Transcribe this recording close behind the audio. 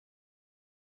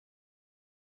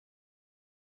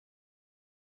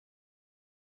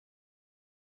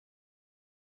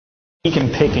He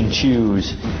can pick and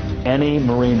choose any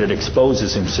Marine that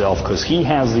exposes himself because he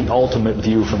has the ultimate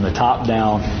view from the top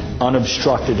down,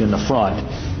 unobstructed in the front,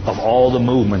 of all the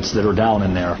movements that are down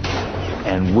in there.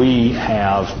 And we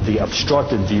have the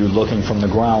obstructed view looking from the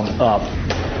ground up,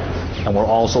 and we're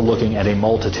also looking at a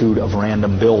multitude of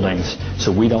random buildings,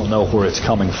 so we don't know where it's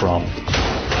coming from.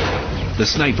 The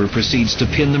sniper proceeds to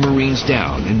pin the Marines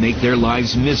down and make their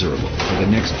lives miserable for the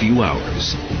next few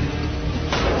hours.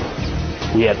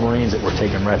 We had Marines that were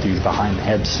taking refuge behind the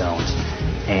headstones,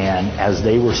 and as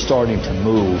they were starting to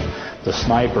move, the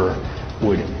sniper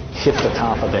would hit the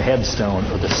top of the headstone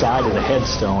or the side of the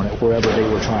headstone at wherever they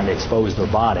were trying to expose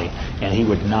their body, and he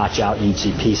would notch out, you'd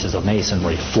see pieces of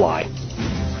masonry fly.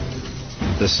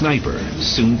 The sniper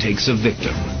soon takes a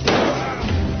victim.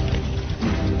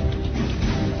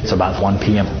 It's about 1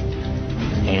 p.m.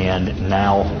 and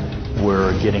now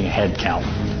we're getting a head count,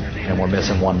 and we're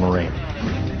missing one Marine.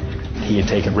 He had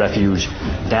taken refuge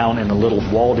down in a little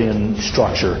walled-in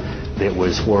structure that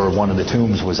was where one of the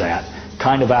tombs was at,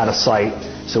 kind of out of sight,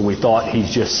 so we thought he's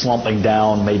just slumping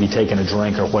down, maybe taking a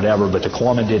drink or whatever, but the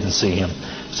corpsman didn't see him,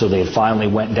 so they had finally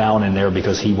went down in there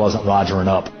because he wasn't rogering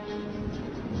up.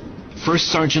 First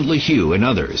Sergeant LeHue and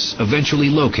others eventually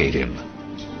locate him.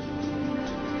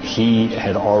 He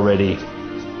had already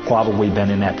probably been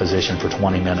in that position for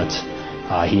 20 minutes.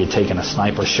 He had taken a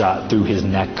sniper shot through his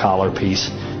neck collar piece,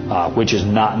 which is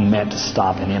not meant to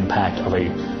stop an impact of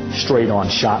a straight-on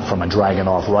shot from a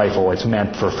Dragunov rifle. It's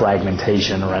meant for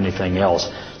fragmentation or anything else.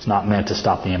 It's not meant to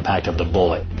stop the impact of the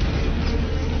bullet.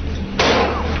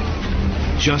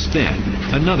 Just then,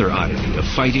 another oddity of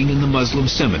fighting in the Muslim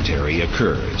cemetery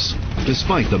occurs,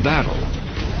 despite the battle.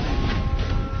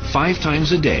 5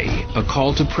 times a day, a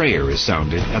call to prayer is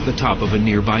sounded at the top of a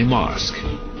nearby mosque.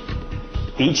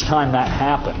 Each time that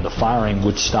happened, the firing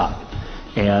would stop,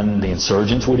 and the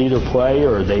insurgents would either pray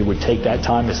or they would take that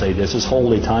time to say, this is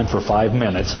holy time for 5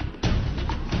 minutes.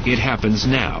 It happens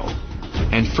now,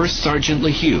 and First Sergeant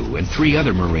LeHue and 3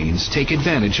 other Marines take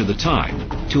advantage of the time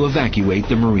to evacuate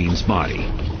the Marine's body.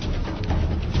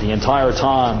 The entire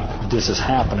time this is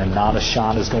happening, not a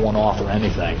shot is going off or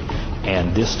anything,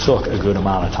 and this took a good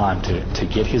amount of time to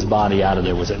get his body out of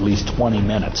there. Was at least 20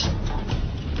 minutes.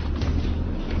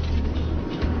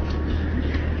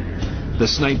 The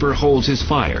sniper holds his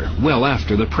fire well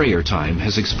after the prayer time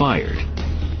has expired.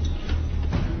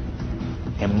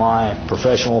 In my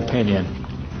professional opinion,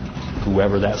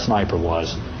 whoever that sniper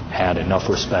was had enough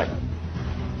respect.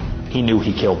 He knew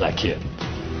he killed that kid,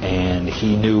 and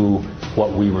he knew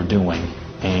what we were doing,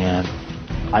 and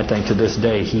I think to this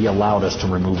day he allowed us to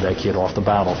remove that kid off the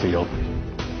battlefield.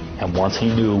 And once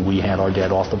he knew we had our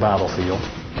dead off the battlefield,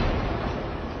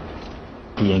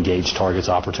 he engaged target's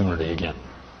opportunity again.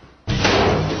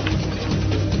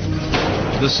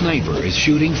 The sniper is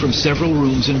shooting from several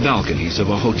rooms and balconies of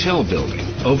a hotel building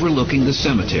overlooking the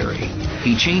cemetery.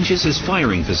 He changes his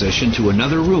firing position to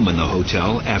another room in the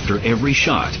hotel after every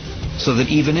shot, so that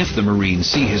even if the Marines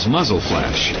see his muzzle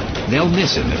flash, they'll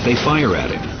miss him if they fire at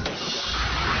him.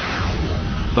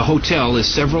 The hotel is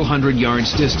several hundred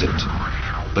yards distant,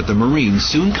 but the Marines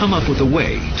soon come up with a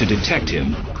way to detect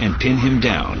him and pin him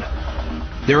down.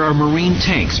 There are Marine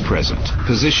tanks present,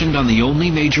 positioned on the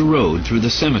only major road through the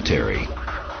cemetery.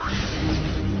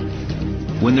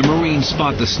 When the Marines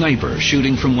spot the sniper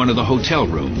shooting from one of the hotel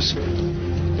rooms,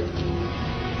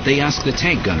 they ask the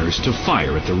tank gunners to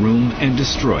fire at the room and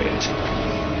destroy it.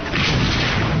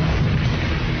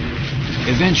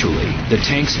 Eventually, the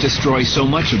tanks destroy so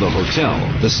much of the hotel,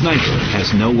 the sniper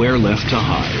has nowhere left to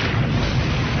hide.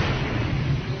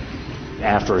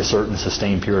 After a certain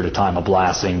sustained period of time of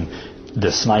blasting,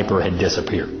 the sniper had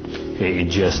disappeared. It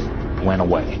just went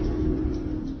away.